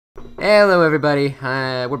Hello, everybody.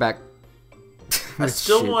 We're back. I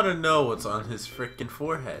still Shit. want to know what's on his freaking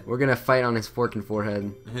forehead. We're gonna fight on his forking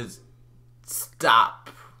forehead. His stop.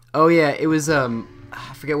 Oh yeah, it was I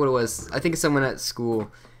forget what it was. I think someone at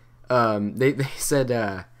school. They said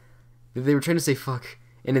they were trying to say fuck,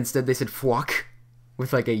 and instead they said fuck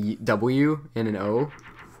with like a W and an O.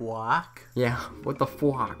 Fuck. Yeah, what the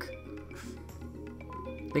fuck?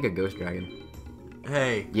 I think a ghost dragon.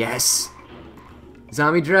 Hey. Yes.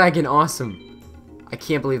 Zombie dragon, awesome. I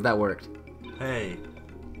can't believe that worked. Hey.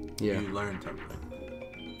 Yeah. You learned something.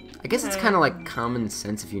 I guess it's kind of like common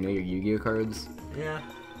sense if you know your Yu-Gi-Oh cards. Yeah.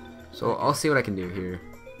 So I'll see what I can do here.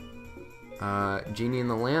 Genie in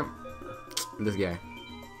the lamp. This guy.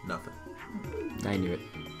 Nothing. I knew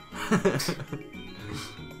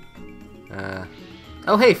it.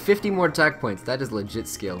 Oh hey, 50 more attack points. That is legit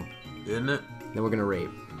skill. Isn't it? Then we're gonna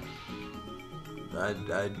rape. No.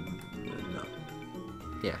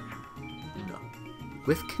 Yeah. No.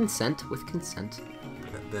 With consent. With consent.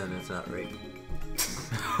 Then it's not rape.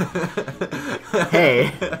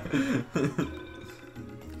 Hey.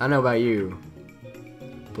 I don't know about you,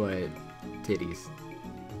 but titties.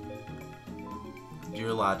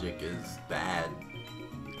 Your logic is bad.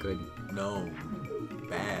 Good. No.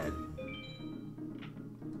 Bad.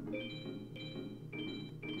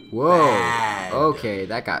 Whoa. Bad. Okay,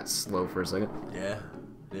 that got slow for a second. Yeah.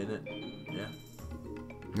 Didn't it? Yeah.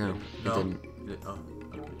 No, it No. didn't. Oh.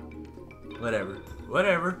 Okay. Whatever.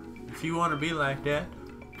 Whatever. If you want to be like that,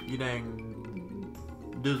 you dang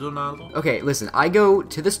dizzle nozzle. Okay, listen, I go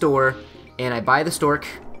to the store and I buy the stork,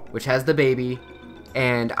 which has the baby,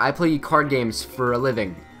 and I play card games for a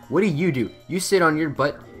living. What do? You sit on your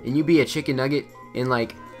butt and you be a chicken nugget, and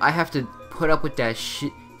like, I have to put up with that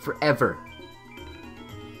shit forever.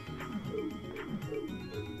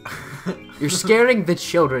 You're scaring the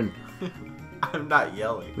children. I'm not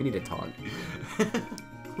yelling. We need to talk.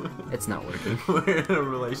 It's not working. We're in a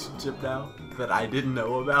relationship now that I didn't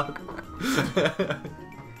know about.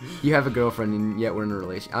 You have a girlfriend and yet we're in a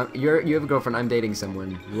relation. You have a girlfriend. I'm dating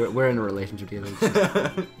someone. We're in a relationship together.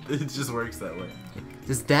 It just works that way.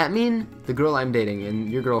 Does that mean the girl I'm dating and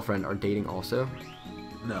your girlfriend are dating also?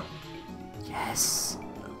 No. Yes.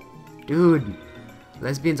 Dude,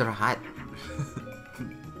 lesbians are hot.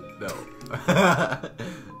 No.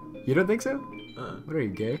 You don't think so? What are you,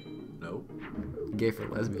 gay? No. Gay for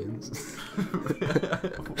lesbians.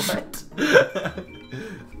 What?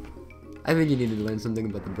 I think you need to learn something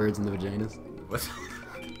about the birds and the vaginas. What?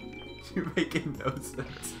 You're making no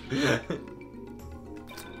sense.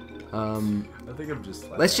 I think I'm just.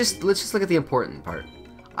 Let's just look at the important part.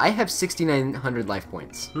 I have 6,900 life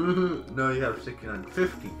points. No, you have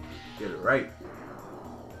 6950. Get it right.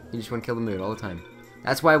 You just want to kill the mood all the time.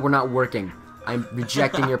 That's why we're not working. I'm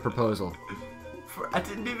rejecting your proposal. I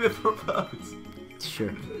didn't even propose.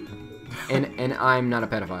 Sure. And I'm not a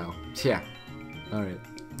pedophile. Yeah. All right.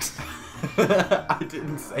 I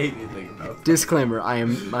didn't say anything about that. Disclaimer: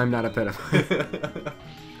 I'm not a pedophile.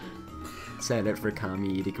 Said it for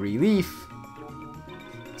comedic relief.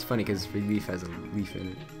 It's funny because relief has a leaf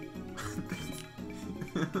in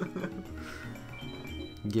it.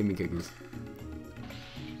 Give me cookies.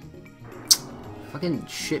 Fucking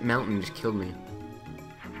shit mountain just killed me.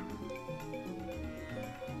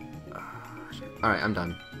 Alright, I'm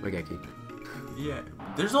done. Regeki. Yeah,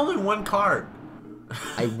 there's only one card.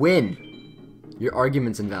 I win. Your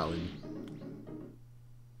argument's invalid.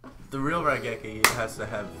 The real Raigeki has to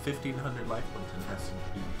have 1,500 life points and has to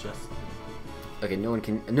be just. Okay, no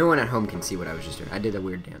one at home can see what I was just doing. I did a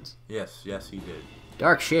weird dance. Yes, he did.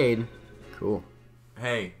 Dark shade. Cool.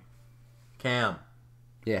 Hey, Cam.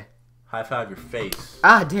 Yeah. High five your face.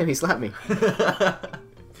 Ah, damn, he slapped me.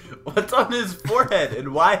 What's on his forehead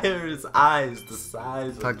and why are his eyes the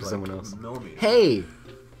size Talk of to like someone else. millimeters? Hey, You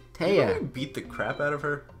Taya. really beat the crap out of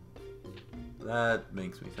her? That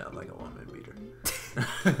makes me sound like a woman beater.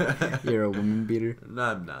 You're a woman beater. No,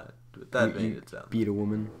 I'm not. But that made You it sound. beat a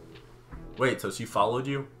woman. Wait, so she followed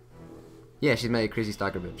you? Yeah, she's my crazy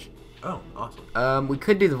stalker bitch. Oh, awesome. We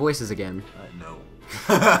could do the voices again. No.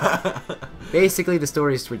 Basically, the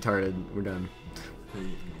story's retarded. We're done.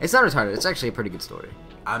 It's not retarded. It's actually a pretty good story.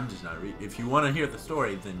 I'm just not if you want to hear the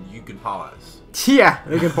story, then you can pause. Yeah,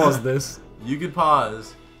 we can pause this. You can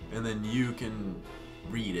pause, and then you can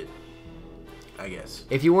read it. I guess.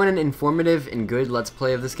 If you want an informative and good Let's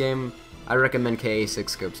Play of this game, I recommend KA6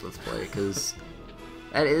 Scope's Let's Play, because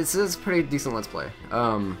it's a pretty decent Let's Play.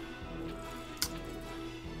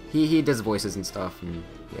 He does voices and stuff, and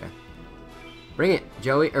yeah. Bring it,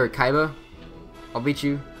 Joey, or Kaiba. I'll beat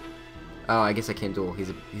you. Oh, I guess I can't duel. He's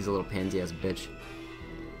a little pansy ass bitch.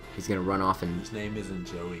 He's gonna run off and... His name isn't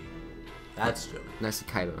Joey. That's Joey. That's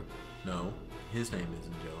Kaiba. No, his name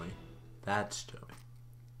isn't Joey. That's Joey.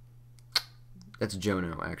 That's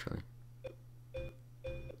Jono, actually.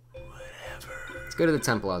 Whatever. Let's go to the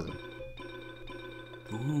Temp Plaza.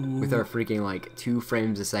 Ooh. With our freaking, like, 2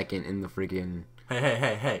 frames a second in the freaking...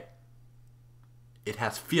 Hey. It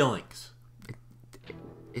has feelings.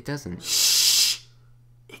 It doesn't. Shh.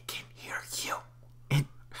 It can hear you.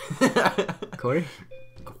 Corey?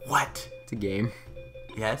 What? It's a game.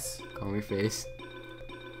 Yes? Call me face.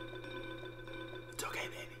 It's okay,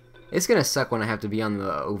 baby. It's gonna suck when I have to be on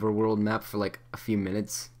the overworld map for, like, a few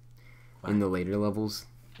minutes. Why? In the later levels.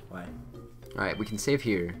 Why? Alright, we can save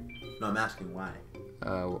here. No, I'm asking why.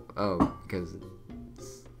 Oh, because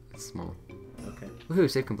it's small. Okay. Woohoo,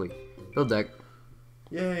 save complete. Build deck.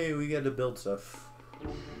 Yay, we get to build stuff.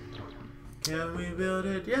 Can we build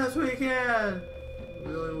it? Yes, we can! I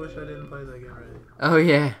really wish I didn't play that game already. Oh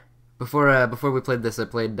yeah. Before we played this, I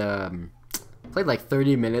played like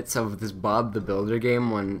 30 minutes of this Bob the Builder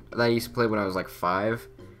game that I used to play when I was like 5,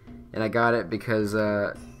 and I got it because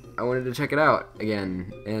I wanted to check it out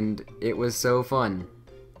again, and it was so fun.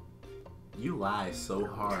 You lie so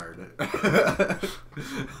hard.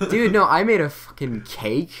 Dude, no, I made a fucking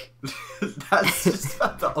cake. That's just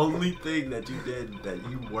not the only thing that you did that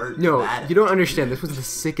you weren't No, mad at. you don't understand. This was the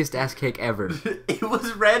sickest ass cake ever. It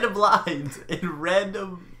was random lines and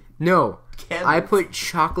random No, candles. I put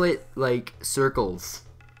chocolate like circles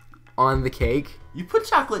on the cake You put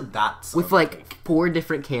chocolate dots with on the like cake. 4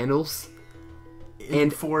 different candles In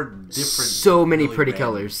and 4 different so many really pretty random-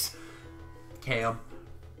 colors. Cam,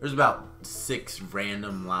 there's about 6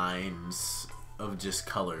 random lines of just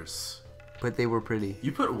colors. But they were pretty.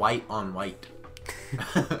 You put white on white.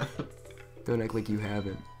 Don't act like you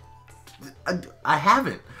haven't. I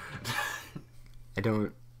haven't. I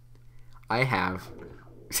don't. I have.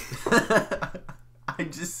 I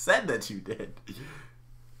just said that you did.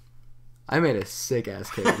 I made a sick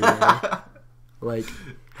ass cake, dude. Like,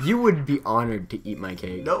 you would be honored to eat my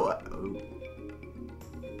cake. No, I wouldn't.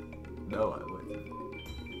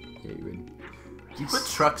 Yeah, you would. You put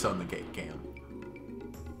trucks on the cake, Cam.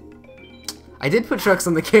 I did put trucks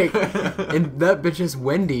on the cake, and that bitch's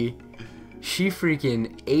Wendy, she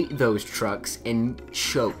freaking ate those trucks and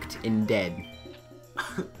choked and dead.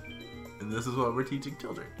 And this is what we're teaching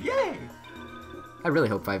children. Yay! I really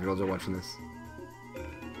hope 5-year-olds are watching this.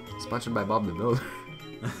 Sponsored by Bob the Builder.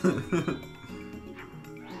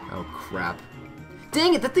 Oh crap!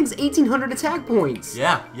 Dang it! That thing's 1,800 attack points.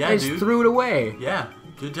 Yeah, I just dude. threw it away. Yeah,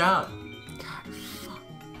 good job. God, fuck.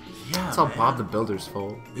 Yeah, It's all man. Bob the Builder's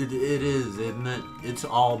fault. It is, isn't it? It's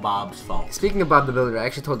all Bob's fault. Speaking of Bob the Builder, I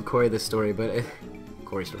actually told Corey this story, but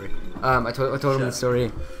Corey story. I told him the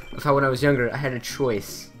story of how when I was younger, I had a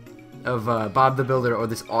choice of Bob the Builder or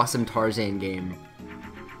this awesome Tarzan game,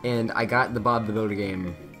 and I got the Bob the Builder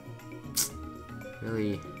game.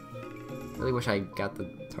 Really wish I got the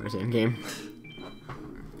Tarzan game.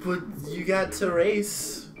 But you got to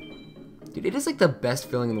race. Dude, it is like the best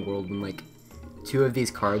feeling in the world when like 2 of these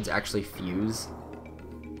cards actually fuse.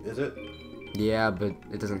 Is it? Yeah, but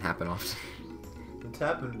it doesn't happen often. It's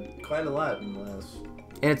happened quite a lot in the last.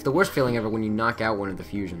 And it's the worst feeling ever when you knock out one of the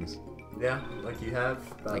fusions. Yeah, like you have.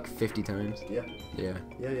 About... Like 50 times. Yeah. Yeah.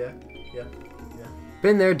 Yeah.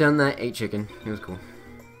 Been there, done that, ate chicken. It was cool.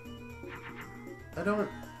 I don't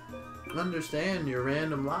understand your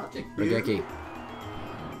random logic, dude. Regeki,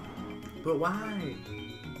 But why?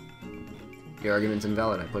 your argument's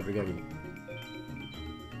invalid. I played Regeki.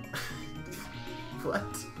 What?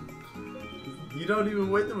 You don't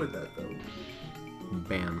even win them with that, though.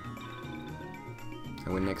 Bam. I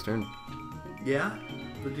win next turn. Yeah,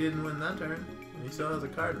 but you didn't win that turn. And he still has a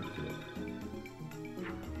card in the field.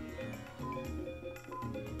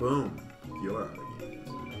 Boom. Your argument.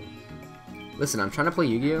 Listen, I'm trying to play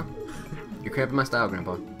Yu-Gi-Oh! You're cramping my style,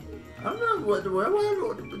 Grandpa. I'm not what,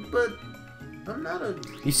 but I'm not a.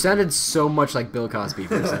 You sounded so much like Bill Cosby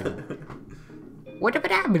for a second. What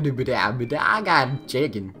I got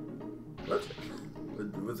chicken. What?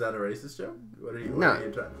 Was that a racist joke? What are you? No. What are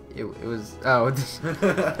you trying? It was. Oh,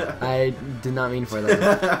 I did not mean for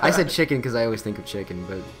that. I said chicken because I always think of chicken,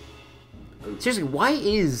 but seriously, why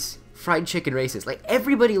is fried chicken racist? Like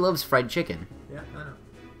everybody loves fried chicken. Yeah, I know.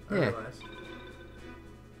 I Yeah. realize.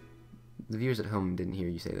 The viewers at home didn't hear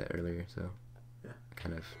you say that earlier, so Yeah. I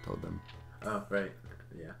kind of told them. Oh, right.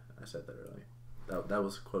 Yeah, I said that earlier. That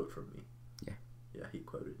was a quote from me. Yeah. Yeah, he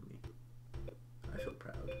quoted me. I feel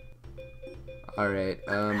proud. All right.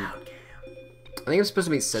 Proud, Cam. I think I'm supposed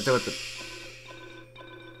to meet Seto at the.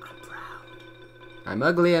 I'm proud. I'm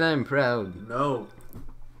ugly and I'm proud. No.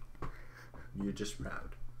 You're just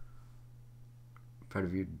proud. Proud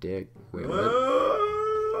of your dick. Wait, what?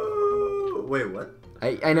 Wait, what?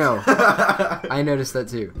 I know. I noticed that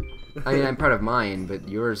too. I mean, I'm proud of mine, but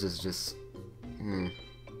yours is just...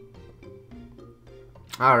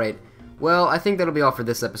 Alright. Well, I think that'll be all for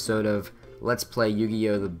this episode of Let's Play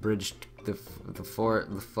Yu-Gi-Oh! The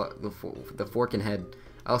Fork and Head.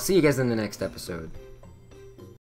 I'll see you guys in the next episode.